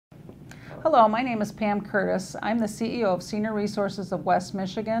Hello, my name is Pam Curtis. I'm the CEO of Senior Resources of West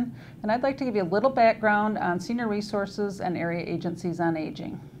Michigan, and I'd like to give you a little background on Senior Resources and Area Agencies on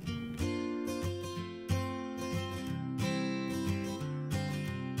Aging.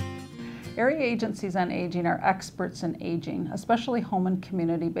 Area Agencies on Aging are experts in aging, especially home and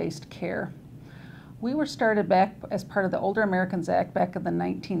community-based care. We were started back as part of the Older Americans Act back in the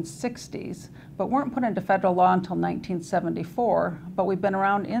 1960s, but weren't put into federal law until 1974, but we've been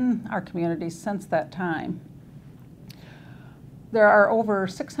around in our communities since that time. There are over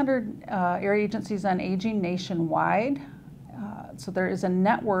 600 area agencies on aging nationwide, so there is a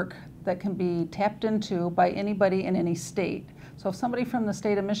network that can be tapped into by anybody in any state. So if somebody from the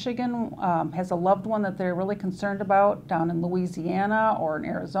state of Michigan has a loved one that they're really concerned about down in Louisiana or in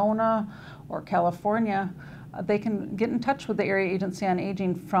Arizona or California, they can get in touch with the Area Agency on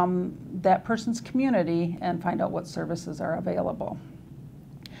Aging from that person's community and find out what services are available.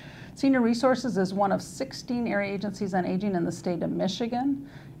 Senior Resources is one of 16 area agencies on aging in the state of Michigan,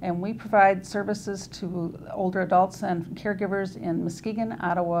 and we provide services to older adults and caregivers in Muskegon,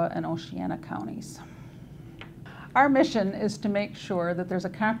 Ottawa, and Oceana counties. Our mission is to make sure that there's a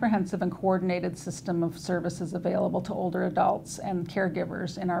comprehensive and coordinated system of services available to older adults and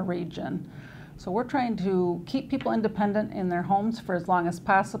caregivers in our region. So we're trying to keep people independent in their homes for as long as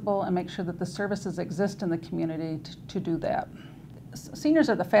possible and make sure that the services exist in the community to do that. Seniors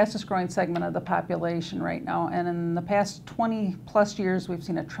are the fastest growing segment of the population right now, and in the past 20 plus years we've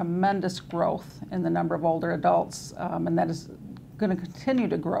seen a tremendous growth in the number of older adults, and that is going to continue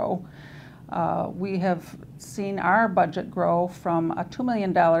to grow. We have seen our budget grow from a $2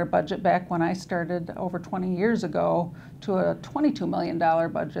 million budget back when I started over 20 years ago to a $22 million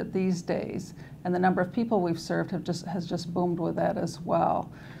budget these days. And the number of people we've served has just boomed with that as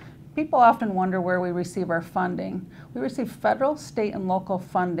well. People often wonder where we receive our funding. We receive federal, state, and local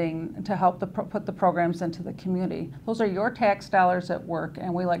funding to help put the programs into the community. Those are your tax dollars at work,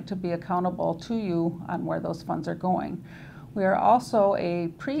 and we like to be accountable to you on where those funds are going. We are also a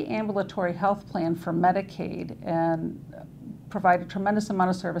pre-ambulatory health plan for Medicaid and provide a tremendous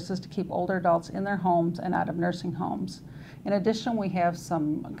amount of services to keep older adults in their homes and out of nursing homes. In addition, we have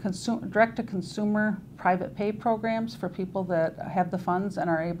some direct-to-consumer private pay programs for people that have the funds and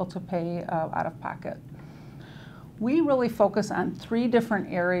are able to pay out of pocket. We really focus on 3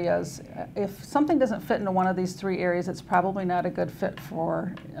 different areas. If something doesn't fit into one of these 3 areas, it's probably not a good fit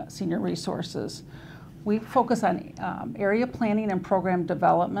for Senior Resources. We focus on area planning and program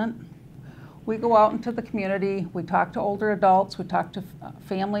development. We go out into the community, we talk to older adults, we talk to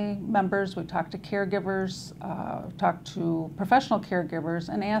family members, we talk to caregivers, talk to professional caregivers,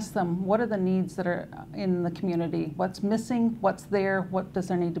 and ask them what are the needs that are in the community, what's missing, what's there, what does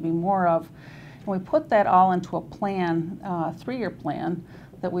there need to be more of. And we put that all into a plan, 3-year plan,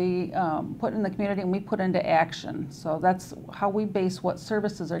 that we put in the community and we put into action. So that's how we base what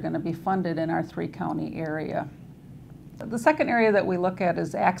services are going to be funded in our 3-county area. The second area that we look at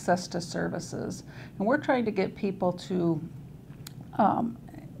is access to services. And we're trying to get people to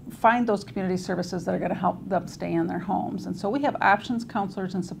find those community services that are going to help them stay in their homes. And so we have options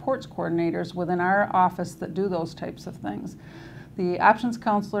counselors and supports coordinators within our office that do those types of things. The options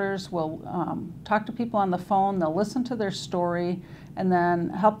counselors will talk to people on the phone, they'll listen to their story, and then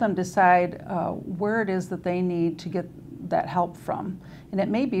help them decide where it is that they need to get that help from. And it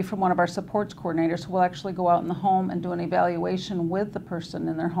may be from one of our supports coordinators who will actually go out in the home and do an evaluation with the person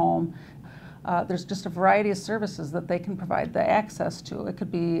in their home. There's just a variety of services that they can provide the access to. It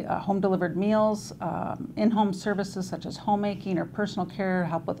could be home delivered meals, in-home services such as homemaking or personal care,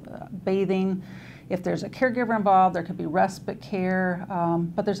 help with bathing. If there's a caregiver involved, there could be respite care,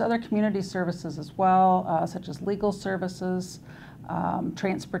 but there's other community services as well, such as legal services,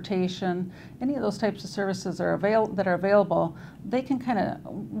 transportation. Any of those types of services that are available, they can kind of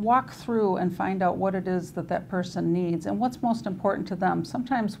walk through and find out what it is that that person needs and what's most important to them.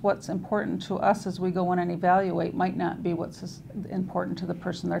 Sometimes what's important to us as we go in and evaluate might not be what's important to the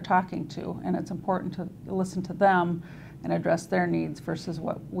person they're talking to, and it's important to listen to them and address their needs versus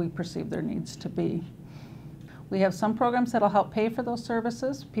what we perceive their needs to be. We have some programs that'll help pay for those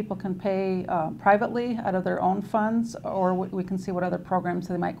services. People can pay privately out of their own funds, or we can see what other programs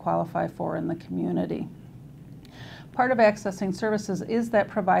they might qualify for in the community. Part of accessing services is that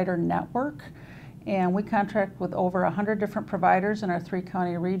provider network, and we contract with over 100 different providers in our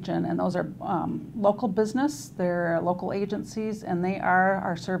 3-county region, and those are local business, they're local agencies, and they are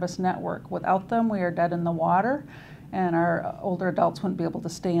our service network. Without them, we are dead in the water, and our older adults wouldn't be able to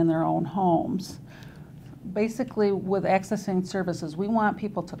stay in their own homes. Basically, with accessing services, we want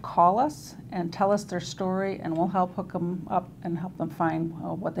people to call us and tell us their story, and we'll help hook them up and help them find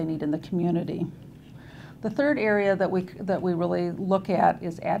what they need in the community. The third area that we really look at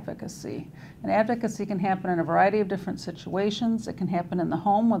is advocacy. And advocacy can happen in a variety of different situations. It can happen in the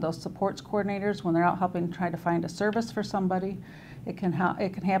home with those supports coordinators when they're out helping try to find a service for somebody. It can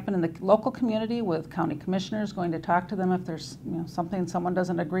happen in the local community with county commissioners going to talk to them if there's something someone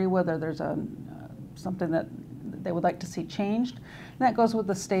doesn't agree with, or there's something that they would like to see changed. And that goes with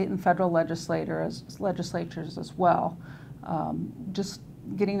the state and federal legislatures as well. Just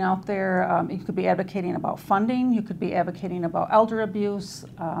getting out there, you could be advocating about funding, you could be advocating about elder abuse.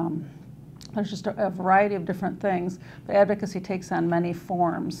 There's just a variety of different things, but advocacy takes on many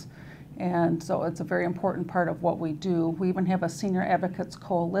forms. And so it's a very important part of what we do. We even have a Senior Advocates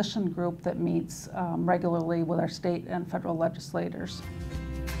Coalition group that meets regularly with our state and federal legislators.